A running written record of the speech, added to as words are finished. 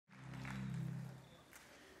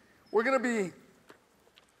We're going to be,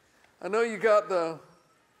 I know you got the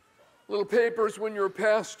little papers when you were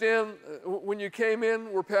passed in, when you came in,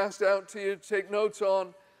 were passed out to you to take notes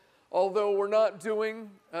on. Although we're not doing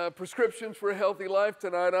prescriptions for a healthy life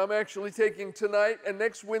tonight, I'm actually taking tonight and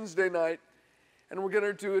next Wednesday night, and we're going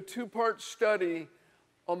to do a two-part study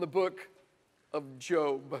on the book of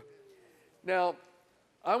Job. Now,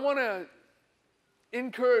 I want to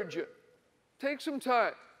encourage you, take some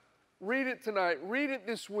time, read it tonight, read it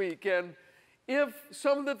this week, and if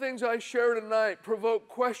some of the things I share tonight provoke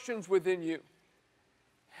questions within you,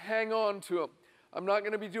 hang on to them. I'm not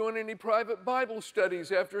going to be doing any private Bible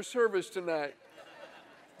studies after service tonight.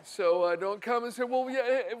 So don't come and say, well,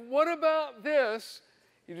 yeah, what about this?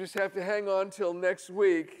 You just have to hang on till next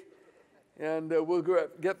week, and we'll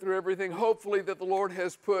get through everything, hopefully, that the Lord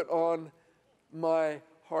has put on my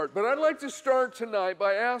heart. But I'd like to start tonight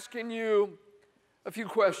by asking you a few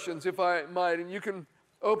questions, if I might, and you can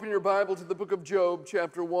open your Bible to the book of Job,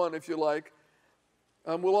 chapter 1, if you like.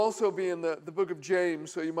 We'll also be in the book of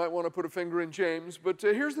James, so you might want to put a finger in James. But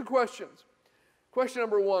here's the questions. Question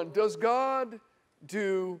number 1, does God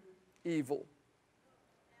do evil?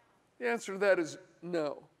 The answer to that is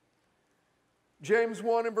no. James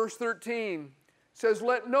 1 and verse 13 says,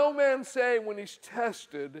 let no man say when he's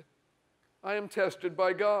tested, I am tested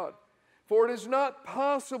by God. For it is not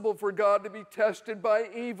possible for God to be tested by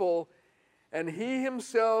evil, and he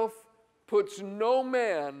himself puts no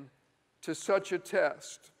man to such a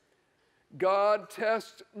test. God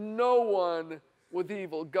tests no one with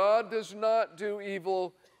evil. God does not do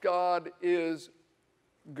evil. God is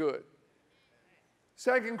good.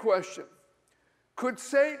 Second question, could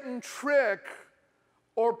Satan trick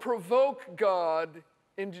or provoke God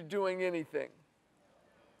into doing anything?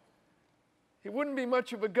 He wouldn't be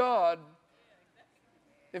much of a God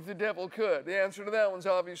if the devil could. The answer to that one's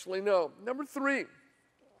obviously no. Number 3,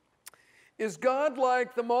 is God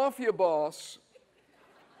like the mafia boss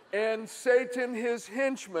and Satan his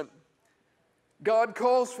henchman? God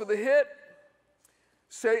calls for the hit.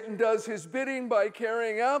 Satan does his bidding by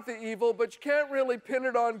carrying out the evil, but you can't really pin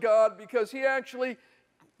it on God because he actually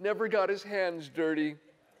never got his hands dirty.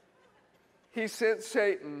 He sent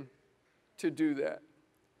Satan to do that.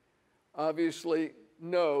 Obviously,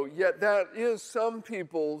 no. Yet that is some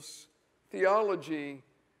people's theology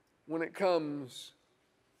when it comes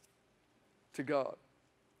to God.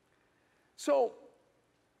 So,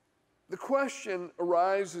 the question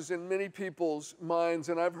arises in many people's minds,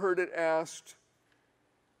 and I've heard it asked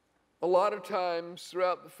a lot of times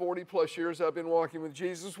throughout the 40 plus years I've been walking with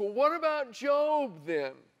Jesus. Well, what about Job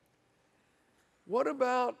then? What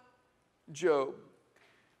about Job?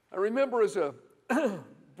 I remember as a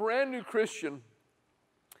brand new Christian,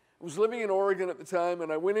 I was living in Oregon at the time,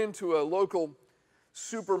 and I went into a local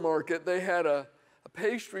supermarket. They had a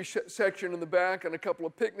pastry section in the back and a couple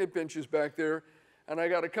of picnic benches back there, and I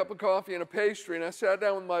got a cup of coffee and a pastry, and I sat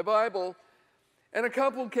down with my Bible, and a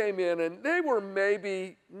couple came in, and they were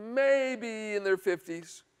maybe in their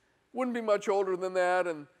 50s, wouldn't be much older than that,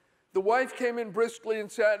 and the wife came in briskly and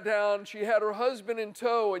sat down. She had her husband in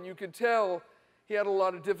tow, and you could tell he had a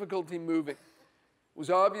lot of difficulty moving. It was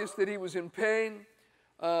obvious that he was in pain.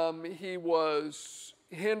 He was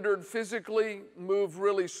hindered physically, moved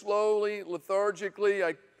really slowly, lethargically.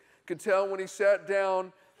 I could tell when he sat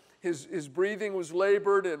down, his breathing was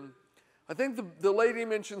labored. And I think the lady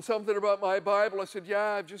mentioned something about my Bible. I said,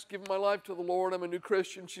 yeah, I've just given my life to the Lord. I'm a new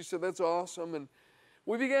Christian. She said, that's awesome. And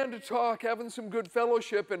we began to talk, having some good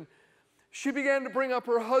fellowship. And she began to bring up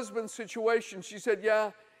her husband's situation. She said,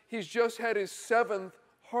 yeah, he's just had his 7th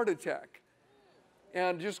heart attack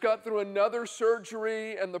and just got through another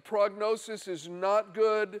surgery, and the prognosis is not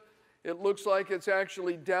good. It looks like it's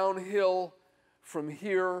actually downhill from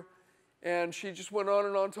here. And she just went on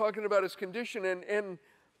and on talking about his condition. And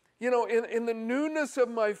you know, in the newness of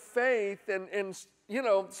my faith and you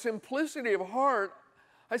know, simplicity of heart,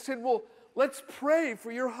 I said, well, let's pray for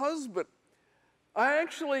your husband. I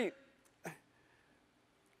actually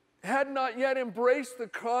had not yet embraced the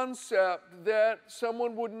concept that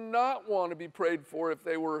someone would not want to be prayed for if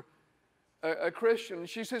they were a Christian.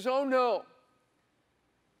 She says, oh no,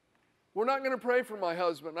 we're not going to pray for my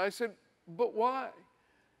husband. I said, but why?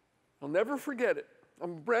 I'll never forget it.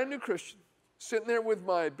 I'm a brand new Christian, sitting there with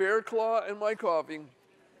my bear claw and my coffee.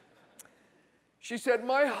 She said,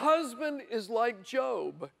 my husband is like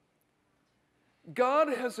Job. God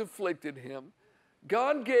has afflicted him.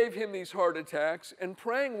 God gave him these heart attacks, and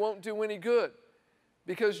praying won't do any good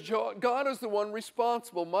because God is the one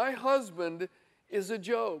responsible. My husband is a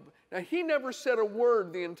Job. Now, he never said a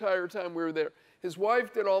word the entire time we were there. His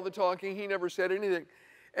wife did all the talking. He never said anything.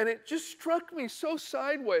 And it just struck me so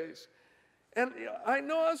sideways. And I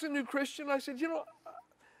know as a new Christian, I said,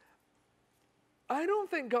 I don't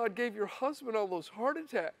think God gave your husband all those heart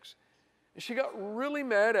attacks. And she got really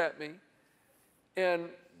mad at me and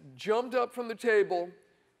jumped up from the table,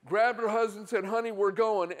 grabbed her husband, said, honey, we're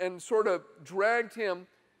going, and sort of dragged him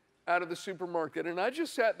out of the supermarket. And I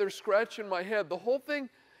just sat there scratching my head. The whole thing,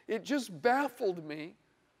 it just baffled me.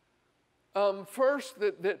 First,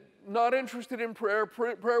 that not interested in prayer.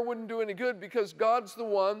 Prayer wouldn't do any good because God's the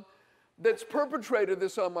one that's perpetrated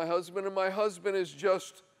this on my husband, and my husband is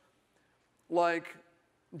just like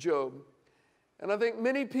Job. And I think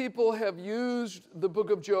many people have used the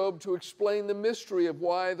book of Job to explain the mystery of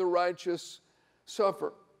why the righteous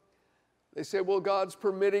suffer. They say, well, God's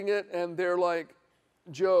permitting it, and they're like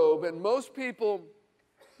Job. And most people,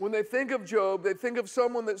 when they think of Job, they think of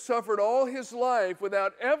someone that suffered all his life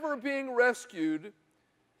without ever being rescued,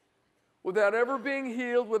 without ever being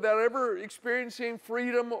healed, without ever experiencing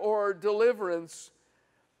freedom or deliverance.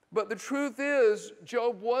 But the truth is,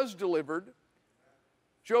 Job was delivered.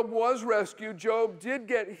 Job was rescued. Job did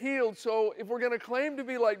get healed. So if we're going to claim to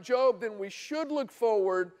be like Job, then we should look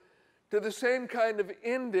forward to the same kind of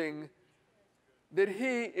ending that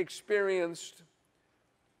he experienced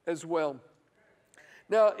as well.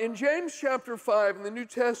 Now, in James chapter 5 in the New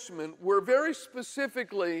Testament, we're very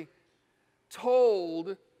specifically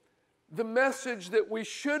told the message that we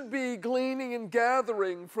should be gleaning and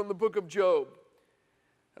gathering from the book of Job.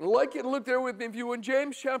 And I'd like you to look there with me, if you would,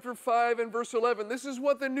 James chapter 5 and verse 11. This is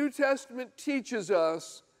what the New Testament teaches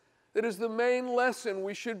us that is the main lesson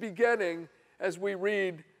we should be getting as we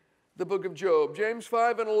read the book of Job. James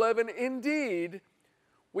 5 and 11, indeed,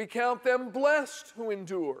 we count them blessed who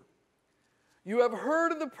endure. You have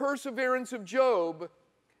heard of the perseverance of Job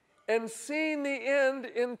and seen the end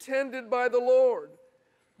intended by the Lord,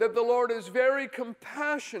 that the Lord is very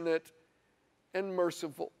compassionate and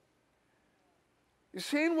merciful. You've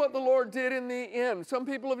seen what the Lord did in the end. Some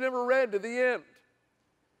people have never read to the end.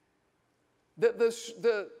 That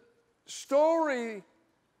the story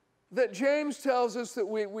that James tells us that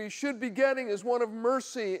we should be getting is one of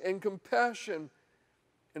mercy and compassion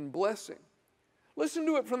and blessing. Listen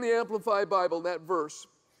to it from the Amplified Bible, that verse.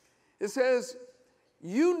 It says,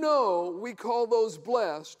 you know we call those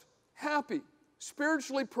blessed, happy,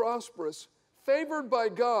 spiritually prosperous, favored by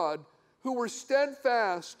God, who were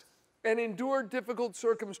steadfast and endured difficult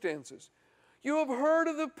circumstances. You have heard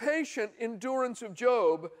of the patient endurance of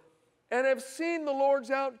Job and have seen the Lord's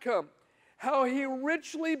outcome, how he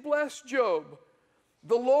richly blessed Job.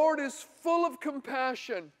 The Lord is full of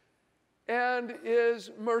compassion and is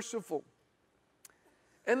merciful.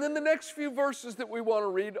 And then the next few verses that we want to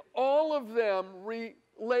read, all of them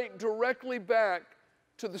relate directly back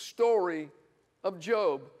to the story of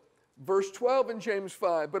Job. Verse 12 in James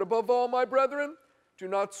 5, but above all, my brethren, do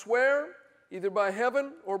not swear, either by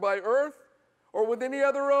heaven or by earth, or with any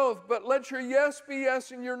other oath, but let your yes be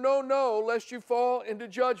yes and your no, no, lest you fall into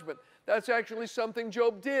judgment. That's actually something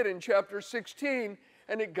Job did in chapter 16,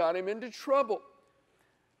 and it got him into trouble.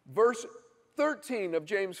 Verse 13 of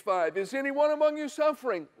James 5, is anyone among you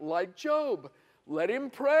suffering? Like Job. Let him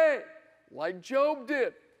pray, like Job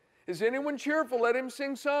did. Is anyone cheerful? Let him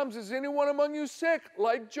sing psalms. Is anyone among you sick?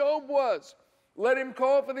 Like Job was. Let him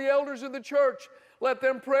call for the elders of the church. Let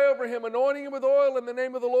them pray over him, anointing him with oil in the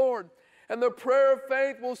name of the Lord. And the prayer of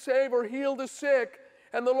faith will save or heal the sick,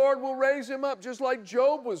 and the Lord will raise him up just like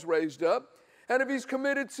Job was raised up. And if he's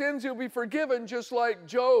committed sins, he'll be forgiven just like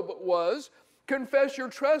Job was. Confess your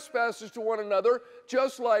trespasses to one another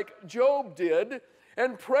just like Job did.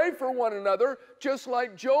 And pray for one another just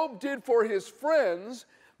like Job did for his friends,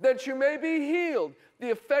 that you may be healed. The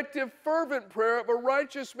effective, fervent prayer of a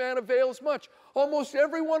righteous man avails much. Almost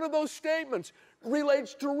every one of those statements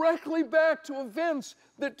relates directly back to events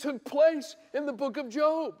that took place in the book of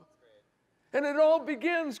Job. And it all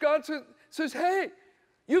begins, God says, hey,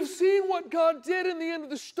 you've seen what God did in the end of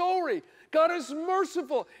the story. God is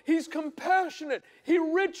merciful. He's compassionate. He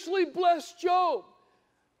richly blessed Job.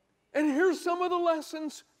 And here's some of the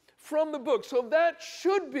lessons from the book. So that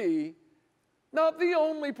should be, not the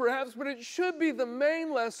only perhaps, but it should be the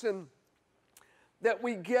main lesson that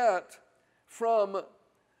we get from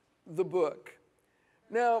the book.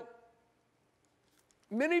 Now,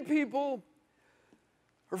 many people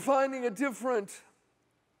are finding a different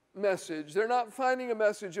message. They're not finding a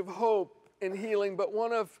message of hope and healing, but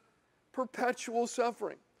one of perpetual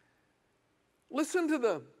suffering. Listen to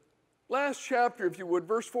the last chapter, if you would,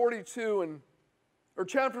 verse 42, or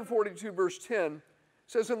chapter 42, verse 10. It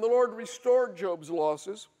says, and the Lord restored Job's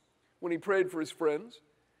losses when he prayed for his friends.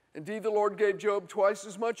 Indeed, the Lord gave Job twice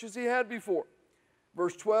as much as he had before.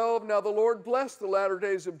 Verse 12, now the Lord blessed the latter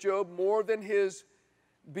days of Job more than his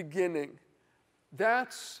beginning.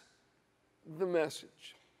 That's the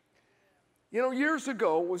message. You know, years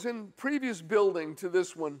ago, it was in previous building to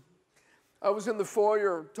this one. I was in the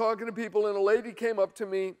foyer talking to people, and a lady came up to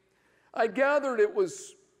me. I gathered it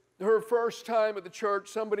was her first time at the church.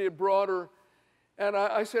 Somebody had brought her, and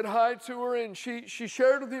I said hi to her, and she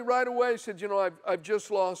shared with me right away. Said, you know, I've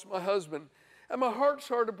just lost my husband. And my heart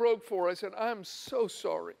started to break for her. I said, I'm so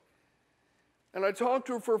sorry. And I talked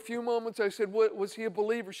to her for a few moments. I said, was he a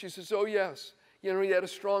believer? She says, oh, yes. You know, he had a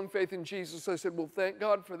strong faith in Jesus. I said, well, thank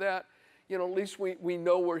God for that. You know, at least we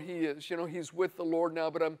know where he is. You know, he's with the Lord now,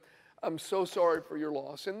 but I'm so sorry for your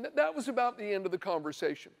loss. And that was about the end of the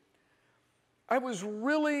conversation. I was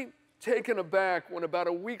really taken aback when about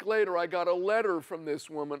a week later I got a letter from this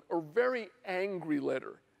woman, a very angry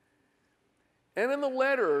letter. And in the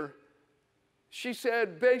letter, she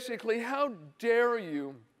said, basically, how dare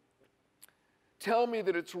you tell me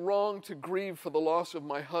that it's wrong to grieve for the loss of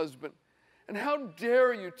my husband? And how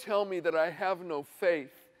dare you tell me that I have no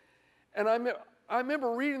faith? And I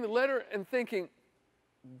remember reading the letter and thinking,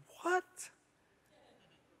 what?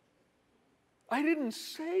 I didn't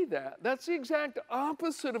say that. That's the exact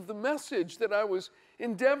opposite of the message that I was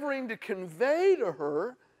endeavoring to convey to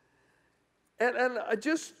her. And I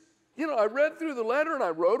just, you know, I read through the letter and I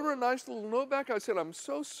wrote her a nice little note back. I said, I'm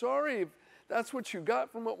so sorry if that's what you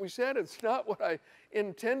got from what we said. It's not what I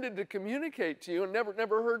intended to communicate to you, and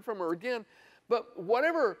never heard from her again. But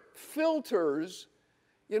whatever filters,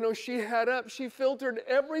 you know, she had up, she filtered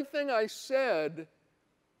everything I said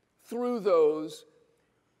through those,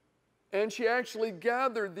 and she actually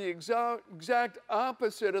gathered the exact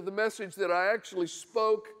opposite of the message that I actually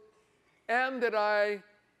spoke and that I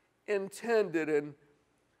intended. And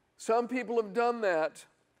some people have done that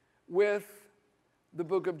with the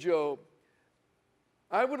book of Job.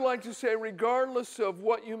 I would like to say, regardless of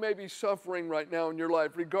what you may be suffering right now in your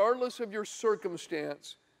life, regardless of your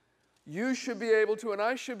circumstance, you should be able to, and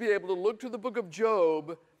I should be able to look to the book of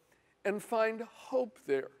Job and find hope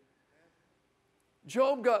there.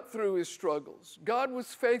 Job got through his struggles. God was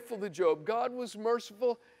faithful to Job. God was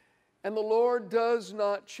merciful, and the Lord does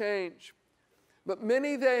not change. But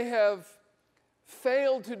many, they have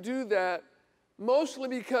failed to do that, mostly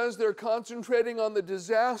because they're concentrating on the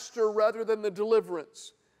disaster rather than the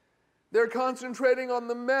deliverance. They're concentrating on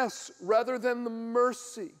the mess rather than the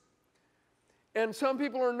mercy. And some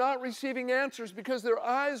people are not receiving answers because their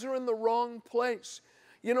eyes are in the wrong place.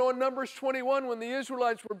 You know, in Numbers 21, when the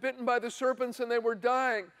Israelites were bitten by the serpents and they were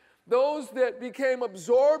dying, those that became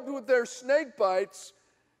absorbed with their snake bites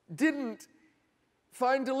didn't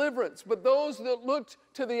find deliverance. But those that looked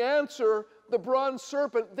to the answer, the bronze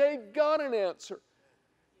serpent, they got an answer.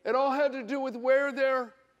 It all had to do with where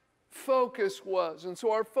their focus was. And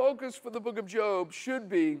so our focus for the book of Job should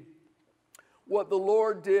be what the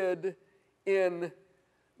Lord did in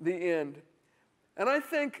the end. And I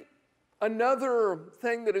think another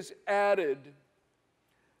thing that is added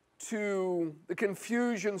to the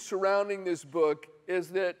confusion surrounding this book is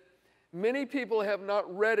that many people have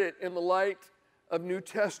not read it in the light of New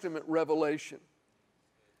Testament revelation.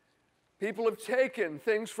 People have taken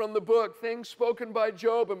things from the book, things spoken by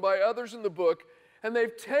Job and by others in the book, and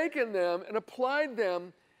they've taken them and applied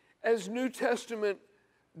them as New Testament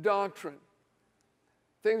doctrine.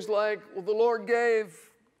 Things like, well, the Lord gave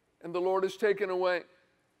and the Lord has taken away.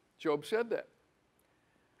 Job said that.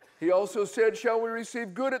 He also said, shall we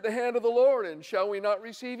receive good at the hand of the Lord, and shall we not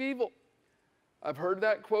receive evil? I've heard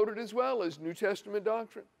that quoted as well as New Testament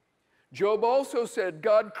doctrine. Job also said,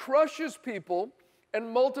 God crushes people and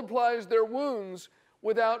multiplies their wounds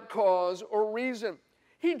without cause or reason.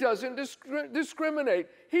 He doesn't discriminate.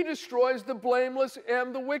 He destroys the blameless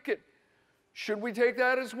and the wicked. Should we take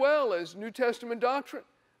that as well as New Testament doctrine?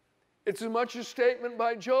 It's as much a statement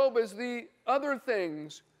by Job as the other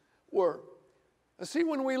things were. Now, see,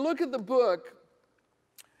 when we look at the book,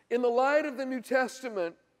 in the light of the New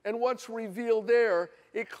Testament and what's revealed there,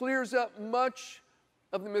 it clears up much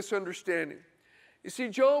of the misunderstanding. You see,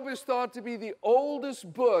 Job is thought to be the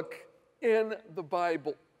oldest book in the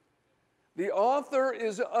Bible. The author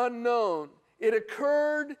is unknown. It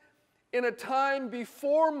occurred in a time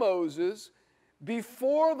before Moses,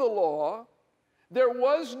 before the law. There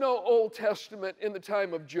was no Old Testament in the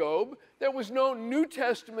time of Job. There was no New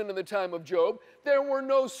Testament in the time of Job. There were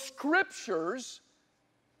no scriptures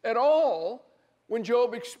at all when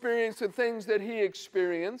Job experienced the things that he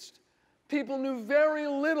experienced. People knew very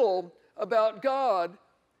little about God,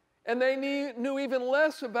 and they knew even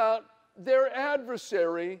less about their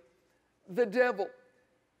adversary, the devil.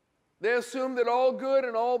 They assumed that all good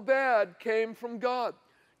and all bad came from God.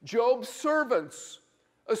 Job's servants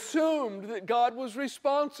assumed that God was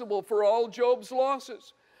responsible for all Job's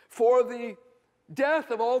losses, for the death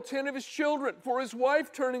of all 10 of his children, for his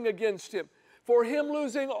wife turning against him, for him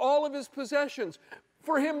losing all of his possessions,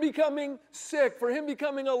 for him becoming sick, for him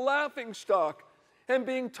becoming a laughingstock and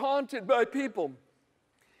being taunted by people.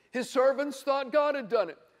 His servants thought God had done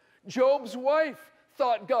it. Job's wife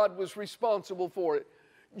thought God was responsible for it.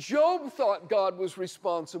 Job thought God was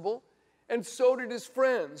responsible, and so did his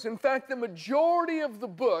friends. In fact, the majority of the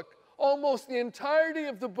book, almost the entirety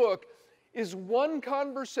of the book, is one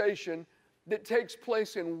conversation that takes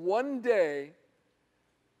place in one day,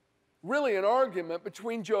 really an argument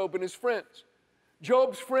between Job and his friends.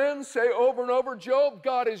 Job's friends say over and over, Job,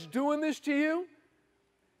 God is doing this to you.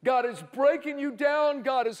 God is breaking you down.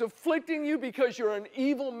 God is afflicting you because you're an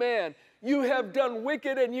evil man. You have done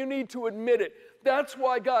wicked and you need to admit it. That's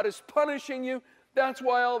why God is punishing you. That's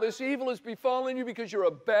why all this evil is befalling you, because you're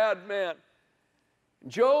a bad man.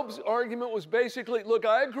 Job's argument was basically, look,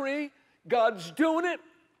 I agree, God's doing it,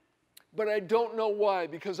 but I don't know why,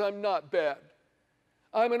 because I'm not bad.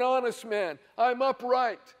 I'm an honest man. I'm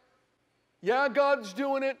upright. Yeah, God's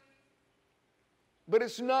doing it, but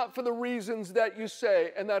it's not for the reasons that you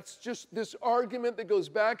say. And that's just this argument that goes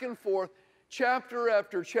back and forth, chapter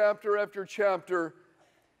after chapter after chapter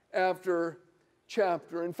after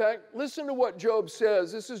chapter. In fact, listen to what Job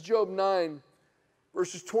says. This is Job 9,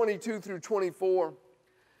 verses 22 through 24.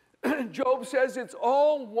 Job says, it's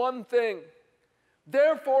all one thing.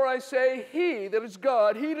 Therefore I say, he, that is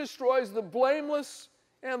God, he destroys the blameless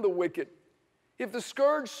and the wicked. If the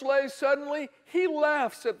scourge slays suddenly, he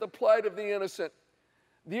laughs at the plight of the innocent.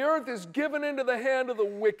 The earth is given into the hand of the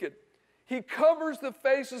wicked. He covers the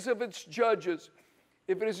faces of its judges.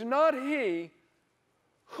 If it is not he,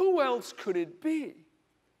 who else could it be?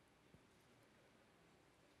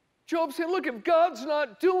 Job said, look, if God's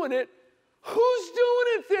not doing it, who's doing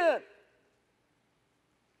it then?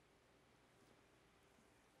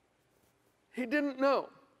 He didn't know.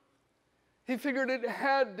 He figured it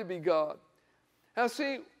had to be God. Now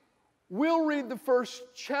see, we'll read the first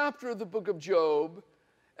chapter of the book of Job,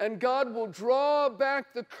 and God will draw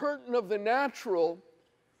back the curtain of the natural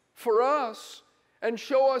for us and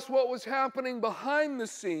show us what was happening behind the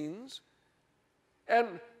scenes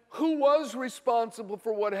and who was responsible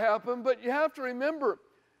for what happened. But you have to remember,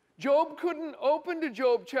 Job couldn't open to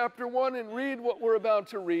Job chapter 1 and read what we're about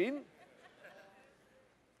to read.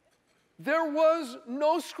 There was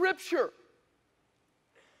no scripture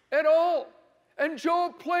at all. And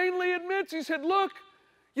Job plainly admits, he said, look,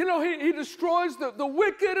 you know, he destroys the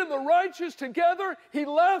wicked and the righteous together. He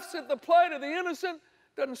laughs at the plight of the innocent.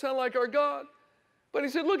 Doesn't sound like our God. But he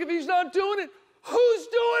said, look, if he's not doing it, who's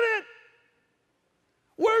doing it?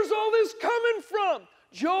 Where's all this coming from?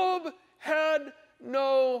 Job had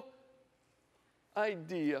no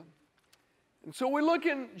idea. And so we look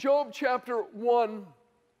in Job chapter 1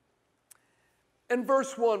 and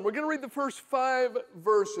verse 1. We're going to read the first 5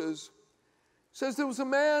 verses. It says, there was a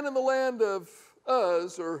man in the land of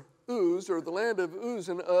Uz, or the land of Uz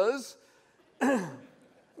and Uz. There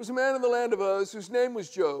was a man in the land of Uz whose name was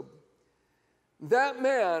Job. That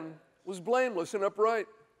man was blameless and upright,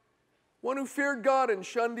 one who feared God and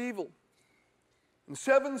shunned evil. And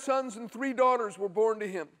 7 sons and 3 daughters were born to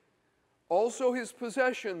him. Also his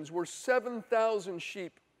possessions were 7,000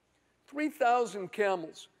 sheep, 3,000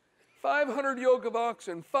 camels, 500 yoke of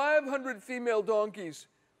oxen, 500 female donkeys,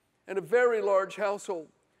 and a very large household,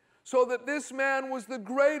 so that this man was the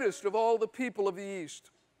greatest of all the people of the East.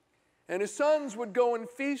 And his sons would go and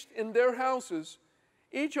feast in their houses,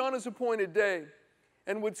 each on his appointed day,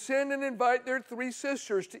 and would send and invite their 3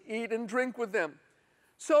 sisters to eat and drink with them.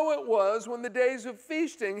 So it was, when the days of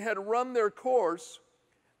feasting had run their course,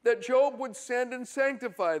 that Job would send and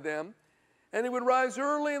sanctify them, and he would rise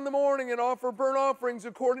early in the morning and offer burnt offerings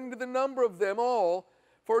according to the number of them all.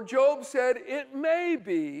 For Job said, it may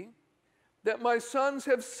be that my sons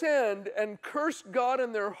have sinned and cursed God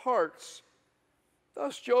in their hearts.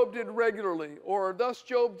 Thus Job did regularly, or thus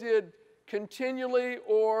Job did continually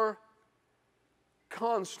or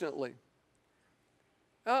constantly.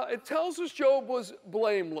 It tells us Job was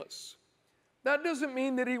blameless. That doesn't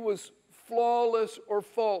mean that he was flawless or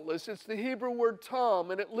faultless. It's the Hebrew word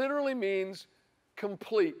tam, and it literally means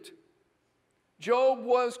complete. Job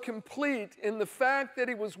was complete in the fact that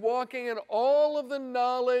he was walking in all of the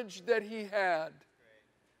knowledge that he had.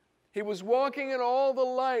 He was walking in all the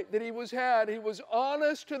light that he had. He was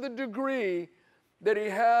honest to the degree that he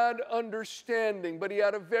had understanding, but he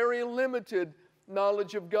had a very limited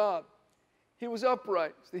knowledge of God. He was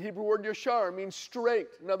upright. The Hebrew word yashar means straight.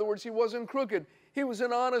 In other words, he wasn't crooked. He was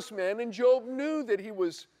an honest man, and Job knew that he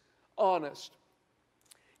was honest.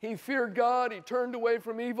 He feared God. He turned away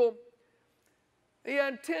from evil. He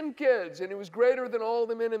had 10 kids, and he was greater than all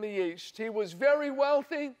the men in the East. He was very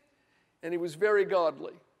wealthy, and he was very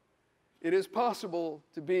godly. It is possible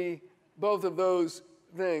to be both of those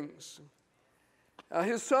things.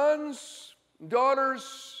 His sons,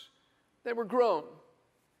 daughters, they were grown.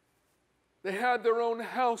 They had their own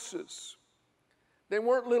houses. They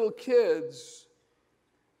weren't little kids.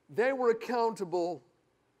 They were accountable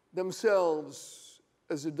themselves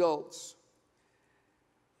as adults.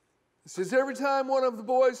 It says every time one of the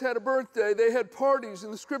boys had a birthday, they had parties,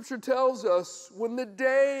 and the scripture tells us when the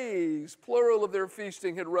days, plural, of their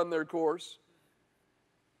feasting had run their course.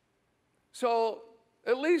 So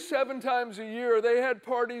at least 7 times a year, they had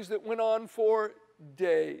parties that went on for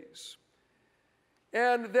days.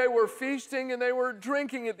 And they were feasting and they were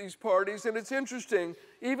drinking at these parties. And it's interesting,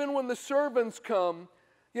 even when the servants come,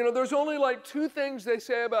 you know, there's only like 2 things they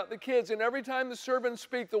say about the kids. And every time the servants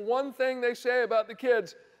speak, the one thing they say about the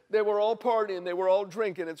kids, they were all partying, they were all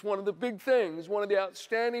drinking. It's one of the big things, one of the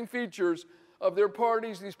outstanding features of their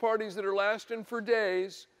parties, these parties that are lasting for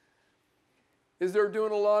days, is they're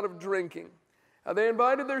doing a lot of drinking. Now, they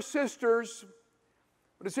invited their sisters,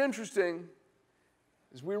 but it's interesting.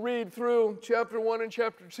 As we read through chapter 1 and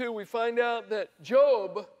chapter 2, we find out that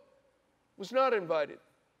Job was not invited.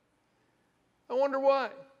 I wonder why.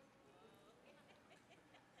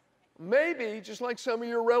 Maybe, just like some of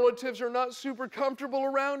your relatives are not super comfortable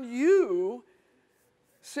around you,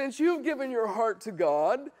 since you've given your heart to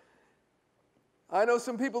God. I know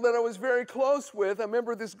some people that I was very close with. I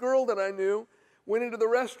remember this girl that I knew went into the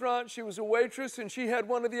restaurant. She was a waitress, and she had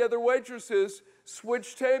one of the other waitresses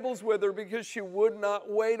switch tables with her because she would not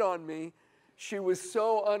wait on me. She was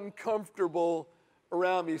so uncomfortable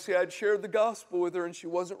around me. See, I'd shared the gospel with her, and she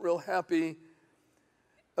wasn't real happy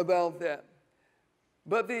about that.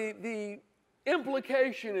 But the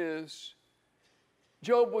implication is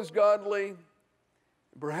Job was godly.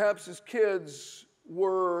 Perhaps his kids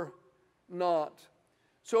were not.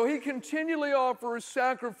 So he continually offers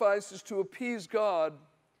sacrifices to appease God,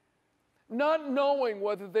 not knowing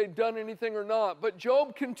whether they'd done anything or not. But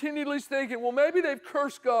Job continually is thinking, well, maybe they've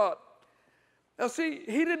cursed God. Now see,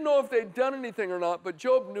 he didn't know if they'd done anything or not, but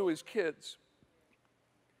Job knew his kids.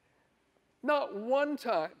 Not one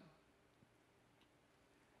time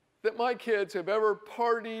that my kids have ever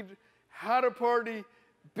partied, had a party,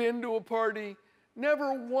 been to a party.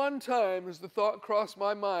 Never one time has the thought crossed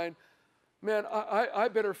my mind, man, I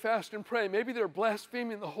better fast and pray. Maybe they're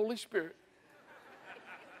blaspheming the Holy Spirit.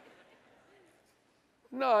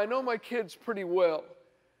 No, I know my kids pretty well.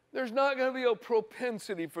 There's not going to be a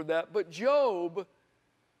propensity for that. But Job,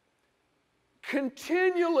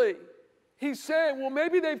 continually, he's saying, well,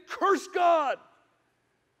 maybe they've cursed God.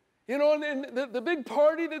 You know, and the big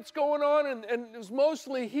party that's going on, and it's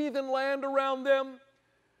mostly heathen land around them.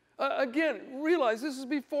 Again, realize this is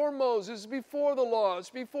before Moses, before the law,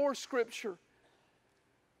 it's before Scripture.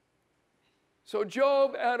 So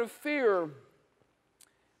Job, out of fear,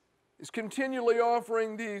 is continually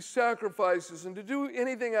offering these sacrifices, and to do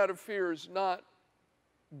anything out of fear is not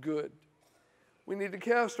good. We need to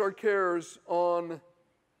cast our cares on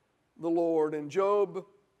the Lord, and Job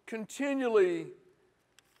continually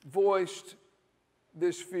voiced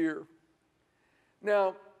this fear.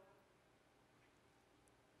 Now,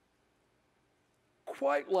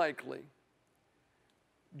 quite likely,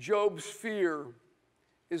 Job's fear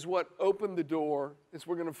is what opened the door, as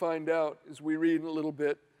we're going to find out as we read in a little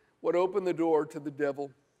bit, what opened the door to the devil.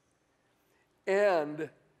 And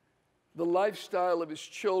the lifestyle of his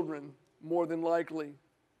children, more than likely,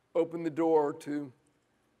 opened the door to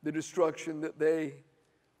the destruction that they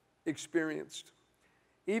experienced.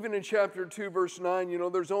 Even in chapter 2, verse 9, you know,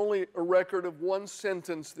 there's only a record of one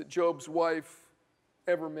sentence that Job's wife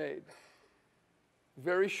ever made.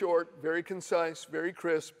 Very short, very concise, very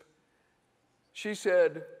crisp. She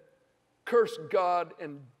said, "Curse God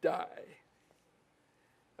and die."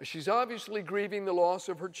 She's obviously grieving the loss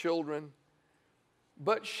of her children,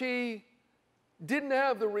 but she didn't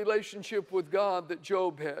have the relationship with God that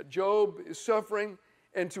Job had. Job is suffering,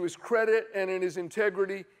 and to his credit and in his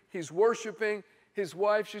integrity, he's worshiping. His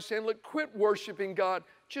wife, she's saying, look, quit worshiping God.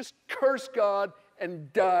 Just curse God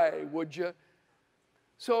and die, would you?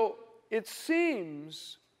 So it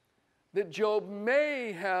seems that Job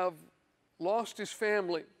may have lost his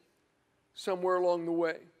family somewhere along the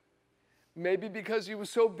way. Maybe because he was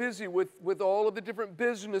so busy with all of the different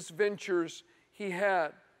business ventures he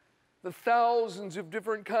had. the thousands of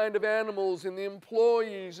different kind of animals and the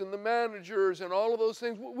employees and the managers and all of those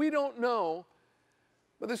things. We don't know,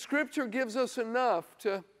 but the Scripture gives us enough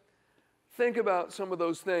to think about some of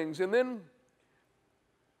those things. And then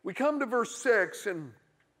we come to verse 6, and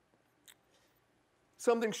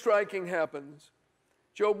something striking happens.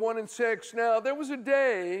 Job 1 and 6, now there was a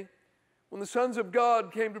day when the sons of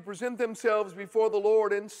God came to present themselves before the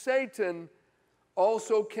Lord, and Satan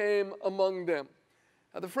also came among them.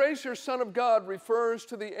 Now, the phrase here, son of God, refers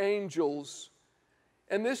to the angels,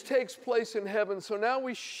 and this takes place in heaven. So now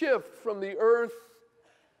we shift from the earth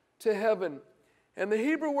to heaven. And the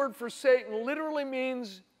Hebrew word for Satan literally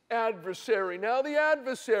means adversary. Now, the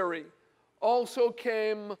adversary also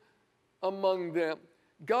came among them.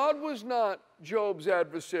 God was not Job's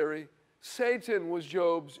adversary. Satan was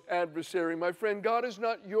Job's adversary. My friend, God is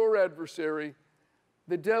not your adversary.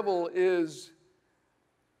 The devil is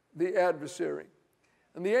the adversary.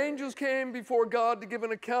 And the angels came before God to give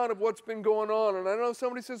an account of what's been going on. And I know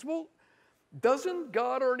somebody says, well, doesn't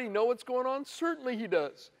God already know what's going on? Certainly he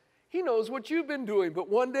does. He knows what you've been doing, but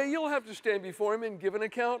one day you'll have to stand before him and give an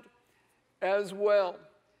account as well.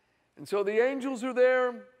 And so the angels are there,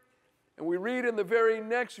 and we read in the very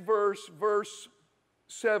next verse, verse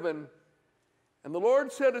 7, and the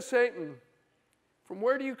Lord said to Satan, from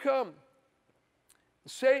where do you come?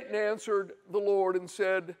 Satan answered the Lord and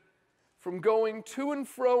said, from going to and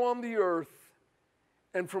fro on the earth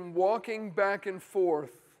and from walking back and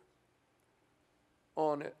forth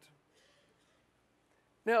on it.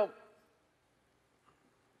 Now,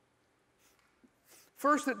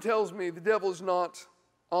 first it tells me the devil is not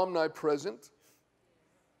omnipresent.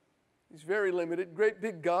 He's very limited. Great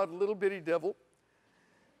big God, little bitty devil.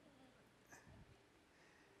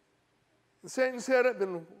 And Satan said, I've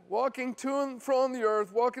been walking to and fro on the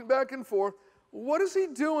earth, walking back and forth. What is he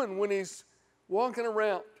doing when he's walking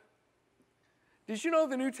around? Did you know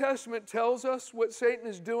the New Testament tells us what Satan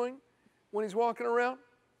is doing when he's walking around?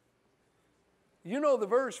 You know the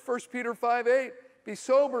verse, 1 Peter 5:8. Be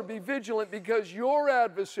sober, be vigilant, because your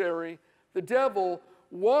adversary, the devil,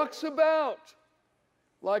 walks about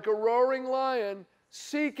like a roaring lion,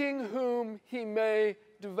 seeking whom he may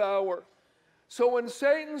devour. So when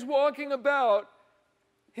Satan's walking about,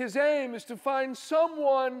 his aim is to find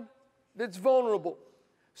someone that's vulnerable,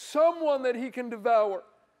 someone that he can devour.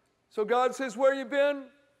 So God says, where you been?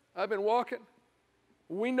 I've been walking.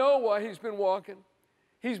 We know why he's been walking.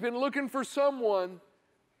 He's been looking for someone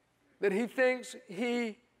that he thinks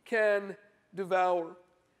he can devour.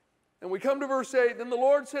 And we come to verse 8. Then the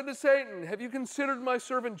Lord said to Satan, have you considered my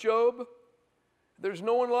servant Job? There's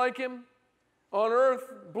no one like him on earth,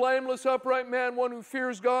 blameless, upright man, one who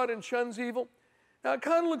fears God and shuns evil. Now, it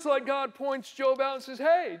kind of looks like God points Job out and says,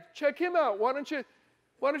 hey, check him out. Why don't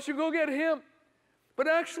you go get him? But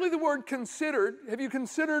actually the word considered, have you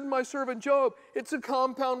considered my servant Job? It's a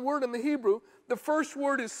compound word in the Hebrew. The first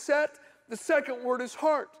word is set. The second word is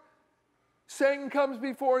heart. Satan comes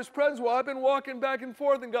before his presence. Well, I've been walking back and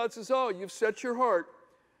forth, and God says, oh, you've set your heart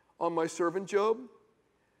on my servant Job.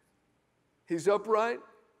 He's upright.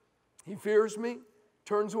 He fears me,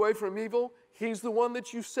 turns away from evil. He's the one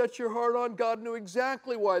that you set your heart on. God knew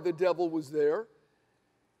exactly why the devil was there.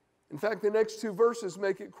 In fact, the next two verses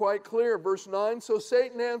make it quite clear. Verse 9, so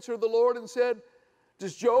Satan answered the Lord and said,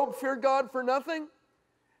 does Job fear God for nothing?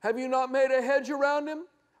 Have you not made a hedge around him,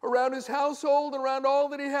 around his household, around all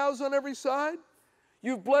that he has on every side?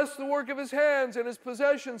 You've blessed the work of his hands, and his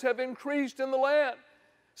possessions have increased in the land.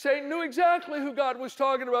 Satan knew exactly who God was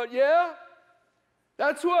talking about. Yeah,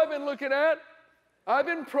 that's who I've been looking at. I've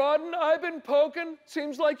been prodding, I've been poking.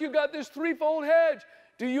 Seems like you got this threefold hedge.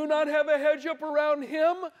 Do you not have a hedge up around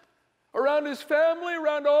him, around his family,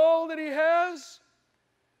 around all that he has?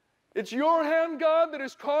 It's your hand, God, that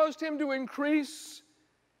has caused him to increase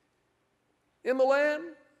in the land.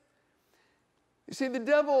 You see, the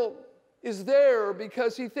devil is there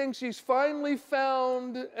because he thinks he's finally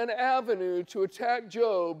found an avenue to attack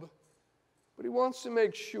Job, but he wants to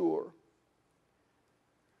make sure.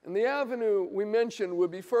 And the avenue we mentioned would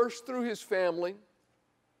be first through his family,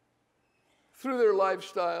 through their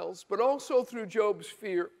lifestyles, but also through Job's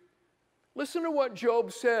fear. Listen to what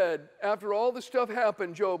Job said after all the stuff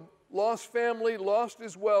happened. Job lost family, lost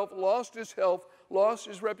his wealth, lost his health, lost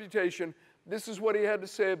his reputation. This is what he had to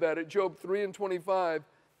say about it. Job 3:25.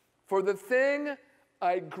 For the thing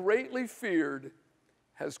I greatly feared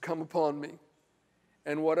has come upon me,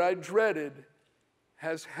 and what I dreaded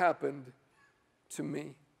has happened to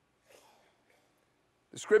me.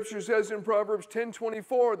 The scripture says in Proverbs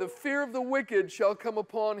 10:24, the fear of the wicked shall come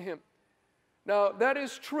upon him. Now, that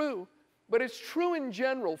is true. but it's true in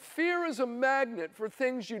general. Fear is a magnet for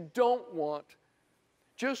things you don't want.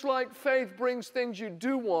 Just like faith brings things you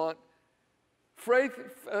do want, faith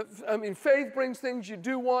brings things you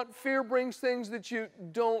do want, fear brings things that you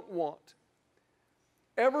don't want.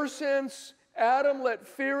 Ever since Adam let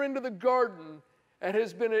fear into the garden, it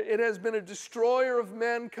has been a destroyer of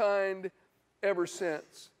mankind ever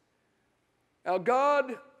since. Now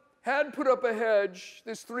God had put up a hedge,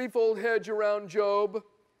 this threefold hedge around Job,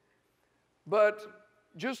 but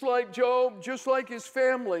just like Job, just like his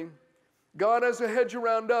family, God has a hedge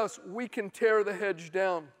around us. We can tear the hedge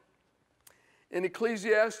down. In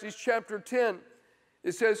Ecclesiastes chapter 10,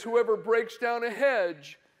 it says, whoever breaks down a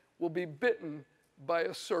hedge will be bitten by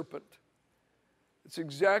a serpent. It's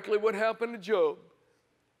exactly what happened to Job.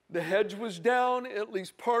 The hedge was down, at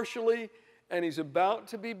least partially, and he's about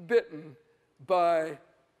to be bitten by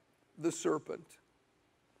the serpent.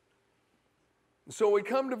 So we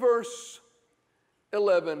come to verse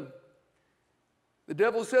 11. The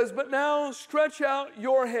devil says, but now stretch out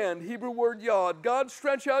your hand, Hebrew word yod. God,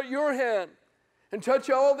 stretch out your hand and touch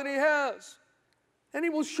all that he has, and he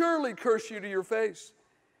will surely curse you to your face.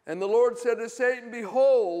 And the Lord said to Satan,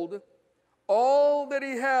 behold, all that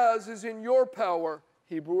he has is in your power,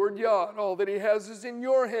 Hebrew word yod. All that he has is in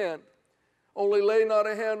your hand. Only lay not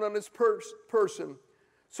a hand on his person.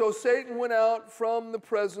 So Satan went out from the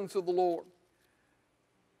presence of the Lord.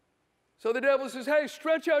 So the devil says, hey,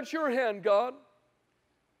 stretch out your hand, God.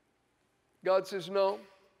 God says, no,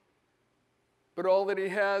 but all that he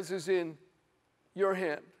has is in your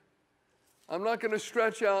hand. I'm not going to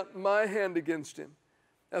stretch out my hand against him.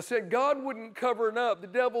 Now, said God wouldn't cover it up. The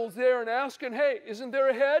devil's there and asking, hey, isn't there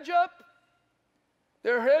a hedge up?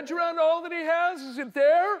 There a hedge around all that he has? Is it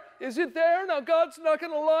there? Is it there? Now, God's not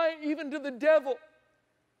going to lie even to the devil.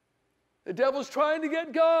 The devil's trying to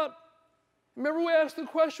get God. Remember we asked the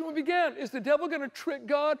question when we began, is the devil going to trick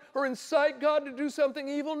God or incite God to do something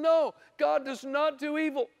evil? No, God does not do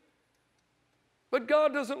evil. But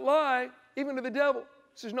God doesn't lie even to the devil.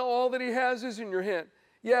 He says, no, all that he has is in your hand.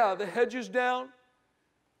 Yeah, the hedge is down,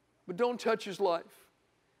 but don't touch his life.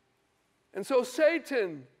 And so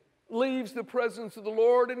Satan leaves the presence of the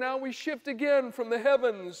Lord, and now we shift again from the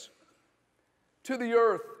heavens to the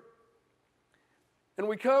earth. And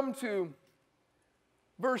we come to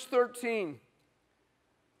verse 13.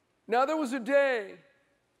 Now there was a day,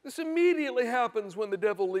 this immediately happens when the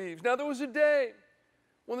devil leaves. Now there was a day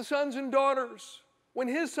when his sons and daughters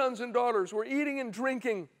were eating and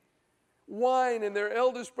drinking wine in their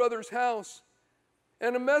eldest brother's house.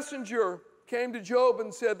 And a messenger came to Job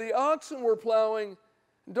and said, the oxen were plowing,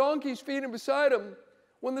 donkeys feeding beside them,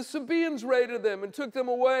 when the Sabaeans raided them and took them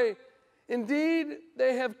away. Indeed,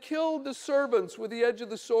 they have killed the servants with the edge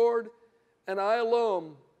of the sword, and I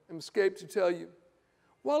alone am escaped to tell you.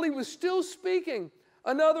 While he was still speaking,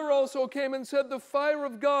 another also came and said, the fire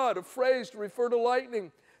of God, a phrase to refer to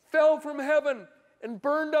lightning, fell from heaven and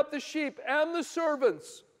burned up the sheep and the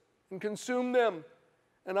servants and consumed them.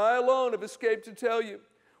 And I alone have escaped to tell you.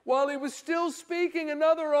 While he was still speaking,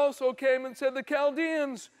 another also came and said, the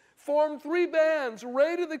Chaldeans formed 3 bands,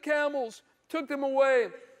 raided the camels, took them away,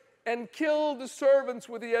 and killed the servants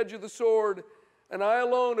with the edge of the sword. And I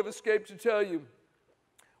alone have escaped to tell you.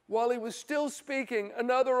 While he was still speaking,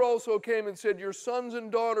 another also came and said, your sons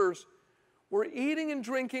and daughters were eating and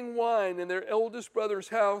drinking wine in their eldest brother's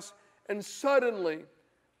house, and suddenly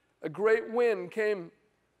a great wind came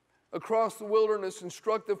across the wilderness and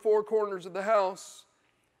struck the 4 corners of the house,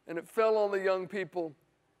 and it fell on the young people,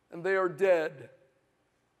 and they are dead.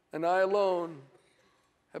 And I alone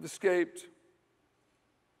have escaped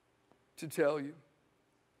to tell you.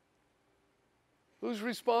 Who's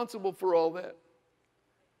responsible for all that?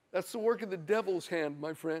 That's the work of the devil's hand,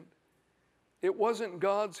 my friend. It wasn't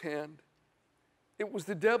God's hand. It was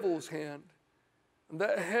the devil's hand. And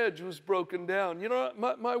that hedge was broken down. You know,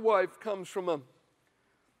 my wife comes from a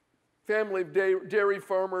family of dairy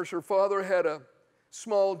farmers. Her father had a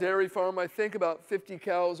small dairy farm, I think about 50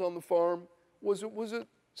 cows on the farm. Was a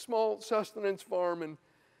small sustenance farm. And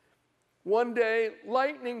one day,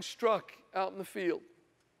 lightning struck out in the field.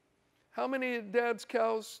 How many of Dad's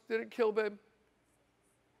cows did it kill, babe?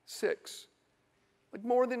 6. Like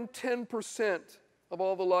more than 10% of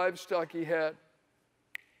all the livestock he had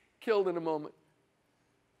killed in a moment.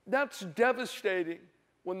 That's devastating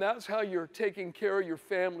when that's how you're taking care of your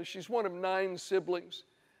family. She's one of 9 siblings.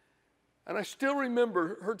 And I still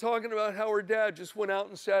remember her talking about how her dad just went out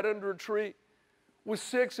and sat under a tree with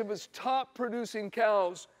 6 of his top producing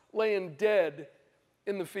cows laying dead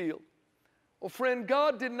in the field. Well, friend,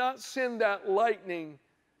 God did not send that lightning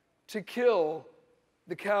to kill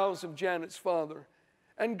the cows of Janet's father.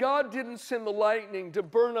 And God didn't send the lightning to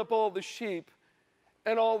burn up all the sheep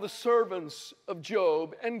and all the servants of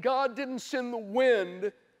Job. And God didn't send the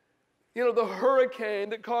wind, the hurricane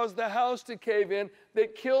that caused the house to cave in,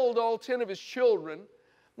 that killed all 10 of his children.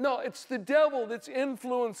 No, it's the devil that's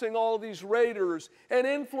influencing all these raiders and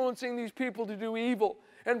influencing these people to do evil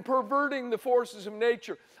and perverting the forces of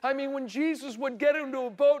nature. I mean, when Jesus would get into a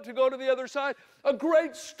boat to go to the other side, a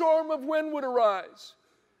great storm of wind would arise.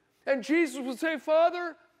 And Jesus would say,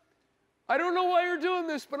 Father, I don't know why you're doing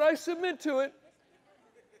this, but I submit to it.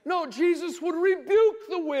 No, Jesus would rebuke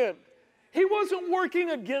the wind. He wasn't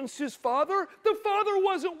working against his Father. The Father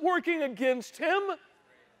wasn't working against him.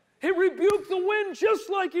 He rebuked the wind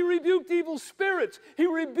just like he rebuked evil spirits. He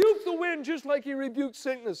rebuked the wind just like he rebuked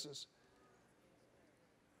sicknesses.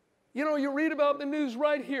 You read about the news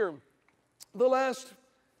right here. The last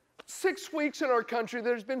 6 weeks in our country,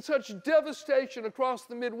 there's been such devastation across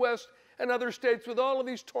the Midwest and other states with all of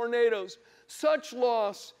these tornadoes, such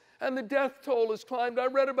loss, and the death toll has climbed. I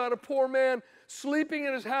read about a poor man sleeping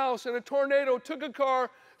in his house, and a tornado took a car,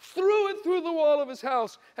 threw it through the wall of his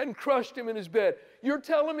house, and crushed him in his bed. You're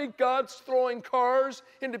telling me God's throwing cars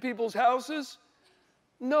into people's houses?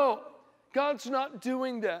 No, God's not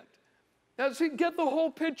doing that. Now, see, get the whole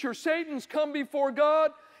picture. Satan's come before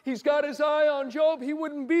God. He's got his eye on Job. He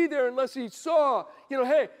wouldn't be there unless he saw,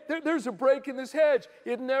 hey, there's a break in this hedge.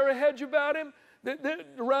 Isn't there a hedge about him?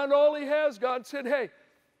 Around all he has, God said, hey,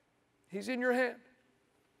 he's in your hand.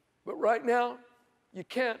 But right now, you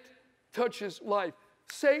can't touch his life.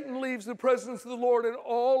 Satan leaves the presence of the Lord, and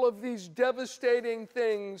all of these devastating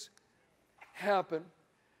things happen.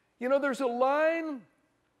 There's a line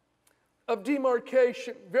of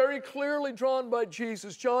demarcation very clearly drawn by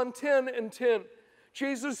Jesus. John 10:10.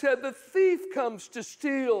 Jesus said, the thief comes to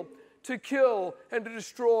steal, to kill, and to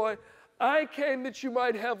destroy. I came that you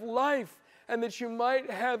might have life and that you might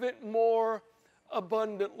have it more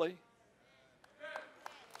abundantly.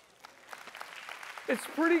 It's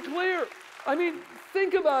pretty clear. I mean,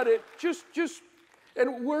 think about it.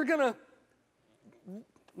 And we're going to,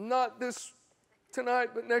 not this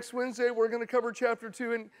tonight, but next Wednesday, we're going to cover chapter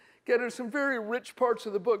 2 and get into some very rich parts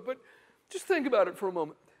of the book. But just think about it for a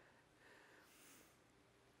moment.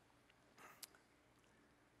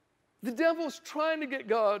 The devil's trying to get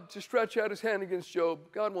God to stretch out his hand against Job.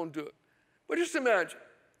 God won't do it. But just imagine.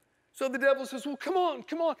 So the devil says, well, come on.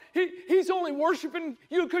 He's only worshiping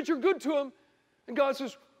you because you're good to him. And God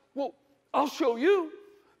says, well, I'll show you.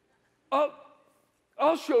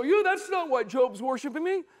 I'll show you. That's not why Job's worshiping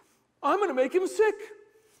me. I'm going to make him sick.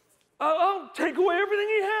 I'll take away everything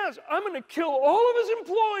he has. I'm going to kill all of his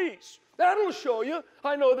employees. That'll show you.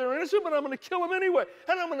 I know they're innocent, but I'm going to kill them anyway.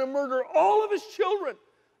 And I'm going to murder all of his children.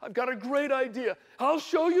 I've got a great idea. I'll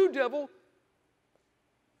show you, devil.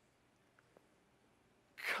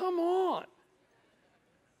 Come on.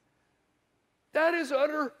 That is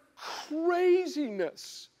utter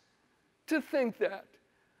craziness to think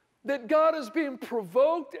that God is being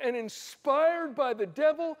provoked and inspired by the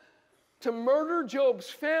devil to murder Job's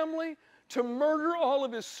family, to murder all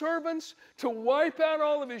of his servants, to wipe out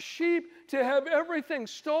all of his sheep, to have everything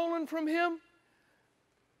stolen from him.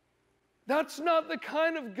 That's not the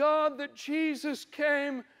kind of God that Jesus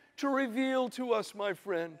came to reveal to us, my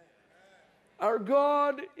friend. Our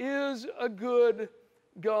God is a good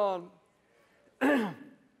God.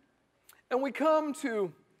 And we come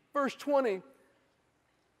to verse 20.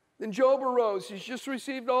 Then Job arose. He's just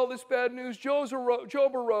received all this bad news. Job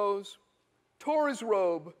arose, tore his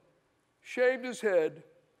robe, shaved his head,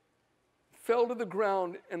 fell to the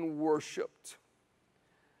ground and worshiped.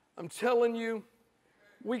 I'm telling you,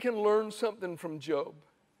 we can learn something from Job.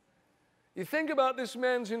 You think about this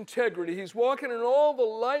man's integrity. He's walking in all the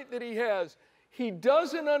light that he has. He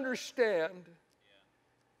doesn't understand,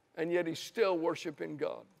 and yet he's still worshiping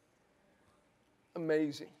God.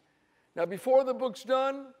 Amazing. Now, before the book's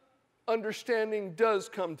done, understanding does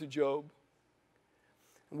come to Job.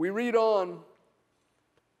 We read on,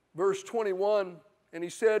 verse 21, and he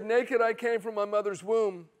said, naked I came from my mother's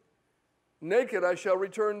womb, naked I shall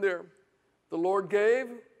return there. The Lord gave,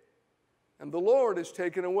 and the Lord is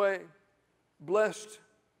taken away. Blessed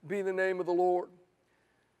be the name of the Lord.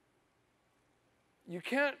 You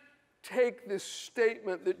can't take this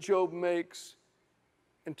statement that Job makes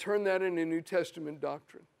and turn that into New Testament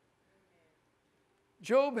doctrine.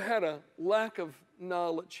 Job had a lack of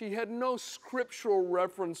knowledge. He had no scriptural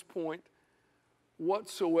reference point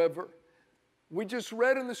whatsoever. We just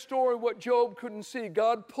read in the story what Job couldn't see.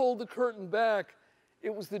 God pulled the curtain back.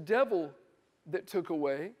 It was the devil that took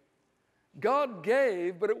away. God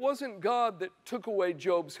gave, but it wasn't God that took away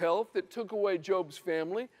Job's health, that took away Job's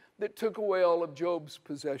family. that took away all of Job's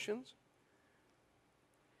possessions.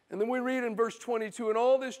 And then we read in verse 22, in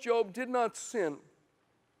all this Job did not sin,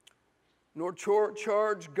 nor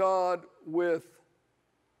charge God with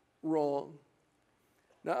wrong.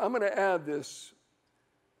 Now I'm going to add this.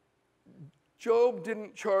 Job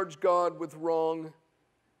didn't charge God with wrong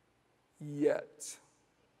yet.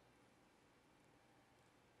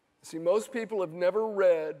 See, most people have never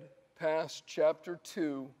read past chapter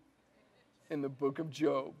 2 in the book of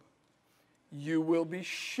Job. You will be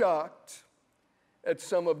shocked at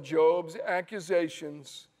some of Job's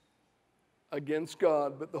accusations against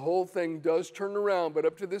God, but the whole thing does turn around. But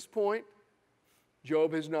up to this point,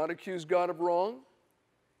 Job has not accused God of wrong,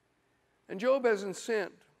 and Job hasn't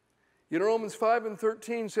sinned. You know, Romans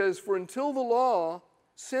 5:13 says, for until the law,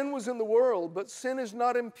 sin was in the world, but sin is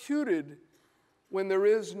not imputed when there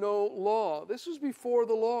is no law. This was before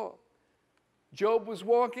the law. Job was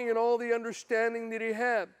walking in all the understanding that he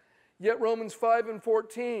had. Yet Romans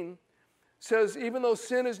 5:14 says, even though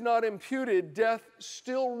sin is not imputed, death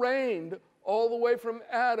still reigned all the way from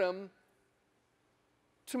Adam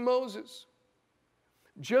to Moses.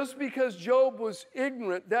 Just because Job was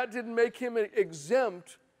ignorant, that didn't make him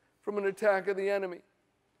exempt from an attack of the enemy.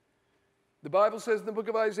 The Bible says in the book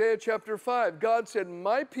of Isaiah chapter 5, God said,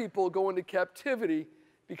 my people go into captivity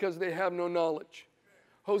because they have no knowledge.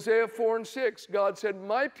 Hosea 4:6, God said,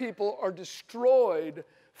 my people are destroyed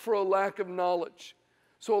for a lack of knowledge.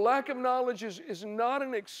 So a lack of knowledge is not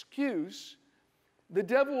an excuse. The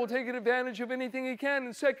devil will take advantage of anything he can.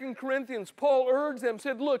 In 2 Corinthians, Paul urged them,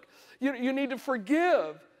 said, look, you need to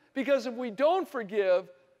forgive, because if we don't forgive,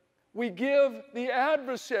 we give the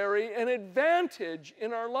adversary an advantage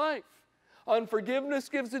in our life. Unforgiveness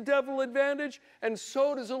gives the devil advantage, and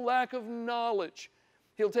so does a lack of knowledge.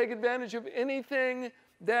 He'll take advantage of anything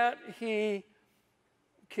that he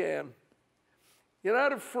can. You know, I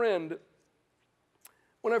had a friend,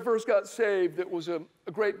 when I first got saved, that was a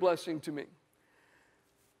great blessing to me.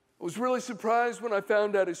 I was really surprised when I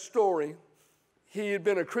found out his story. He had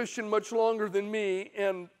been a Christian much longer than me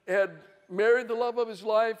and had married the love of his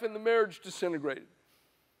life, and the marriage disintegrated.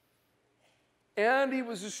 And he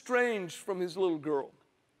was estranged from his little girl.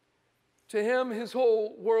 To him, his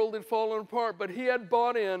whole world had fallen apart, but he had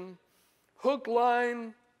bought in hook,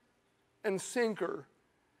 line, and sinker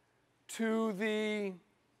to the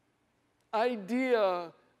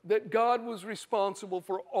idea that God was responsible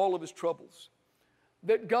for all of his troubles,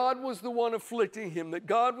 that God was the one afflicting him, that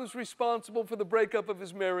God was responsible for the breakup of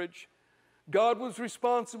his marriage, God was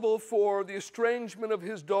responsible for the estrangement of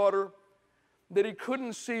his daughter, that he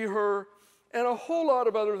couldn't see her, and a whole lot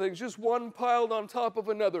of other things, just one piled on top of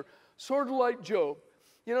another, sort of like Job.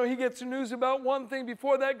 You know, he gets the news about one thing.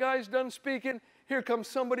 Before that guy's done speaking, here comes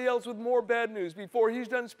somebody else with more bad news. Before he's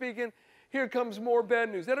done speaking, here comes more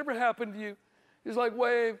bad news. That ever happened to you? It's like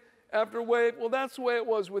wave after wave. Well, that's the way it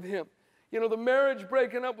was with him. You know, the marriage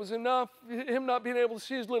breaking up was enough. Him not being able to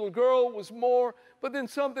see his little girl was more. But then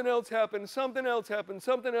something else happened, something else happened,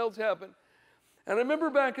 something else happened. And I remember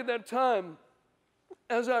back at that time,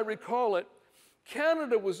 as I recall it,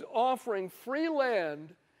 Canada was offering free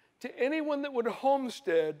land to anyone that would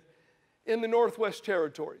homestead in the Northwest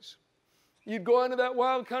Territories. You'd go into that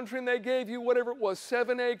wild country and they gave you whatever it was,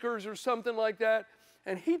 7 acres or something like that.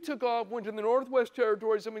 And he took off, went to the Northwest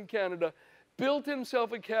Territories up in Canada, built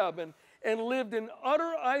himself a cabin, and lived in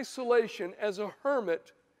utter isolation as a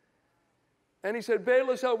hermit. And he said,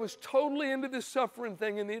 Bayless, I was totally into this suffering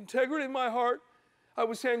thing. In the integrity of my heart, I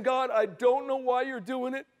was saying, God, I don't know why you're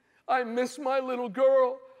doing it. I miss my little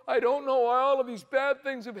girl. I don't know why all of these bad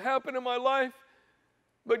things have happened in my life.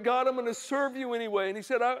 But God, I'm going to serve you anyway. And he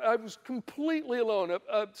said, I was completely alone.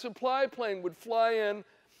 A supply plane would fly in,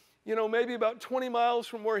 you know, maybe about 20 miles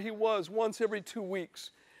from where he was once every 2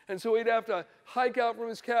 weeks. And so he'd have to hike out from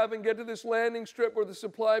his cabin, get to this landing strip where the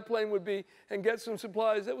supply plane would be, and get some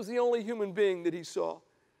supplies. That was the only human being that he saw,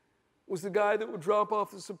 was the guy that would drop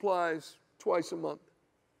off the supplies twice a month.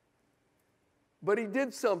 But he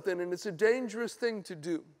did something, and it's a dangerous thing to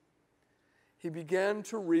do. He began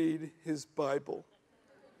to read his Bible.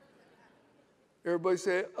 Everybody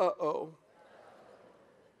say, uh-oh.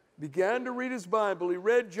 Began to read his Bible. He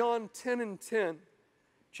read John 10:10.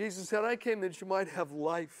 Jesus said, I came that you might have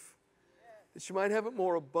life, that you might have it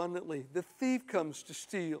more abundantly. The thief comes to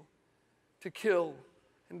steal, to kill,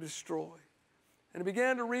 and destroy. And he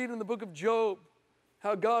began to read in the book of Job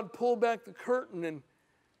how God pulled back the curtain, and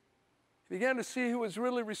he began to see who was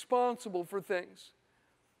really responsible for things.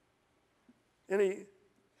 And he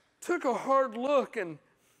took a hard look and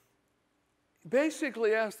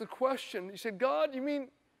basically asked the question. He said, God, you mean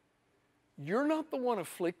you're not the one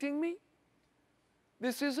afflicting me?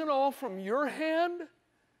 This isn't all from your hand.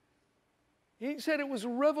 He said it was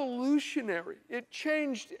revolutionary. It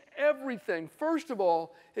changed everything. First of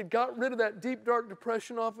all, it got rid of that deep, dark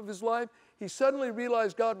depression off of his life. He suddenly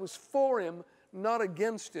realized God was for him, not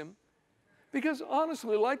against him. Because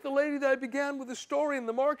honestly, like the lady that I began with the story in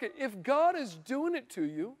the market, if God is doing it to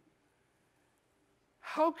you,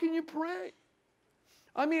 how can you pray?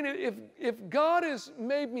 I mean, if God has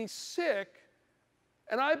made me sick,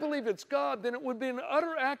 and I believe it's God, then it would be an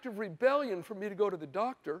utter act of rebellion for me to go to the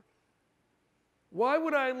doctor. Why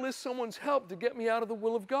would I enlist someone's help to get me out of the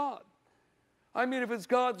will of God? I mean, if it's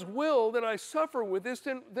God's will that I suffer with this,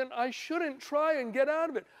 then I shouldn't try and get out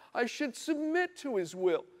of it. I should submit to his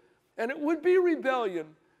will. And it would be rebellion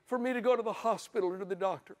for me to go to the hospital or to the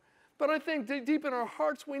doctor. But I think deep in our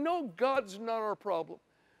hearts, we know God's not our problem.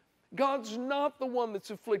 God's not the one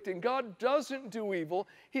that's afflicting. God doesn't do evil.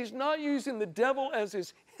 He's not using the devil as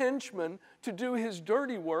his henchman to do his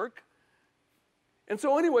dirty work. And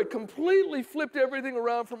so anyway, completely flipped everything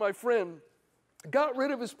around for my friend. Got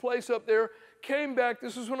rid of his place up there, came back,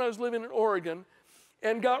 this was when I was living in Oregon,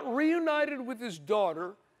 and got reunited with his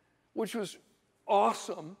daughter, which was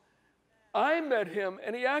awesome. I met him,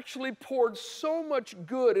 and he actually poured so much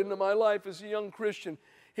good into my life as a young Christian.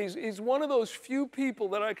 He's one of those few people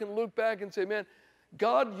that I can look back and say, man,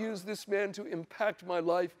 God used this man to impact my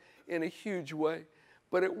life in a huge way.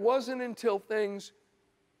 But it wasn't until things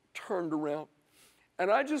turned around. And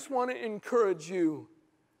I just want to encourage you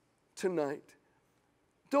tonight.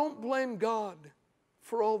 Don't blame God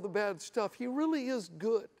for all the bad stuff. He really is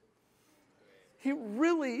good. He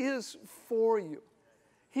really is for you.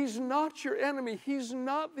 He's not your enemy. He's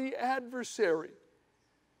not the adversary.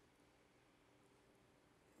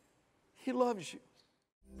 He loves you.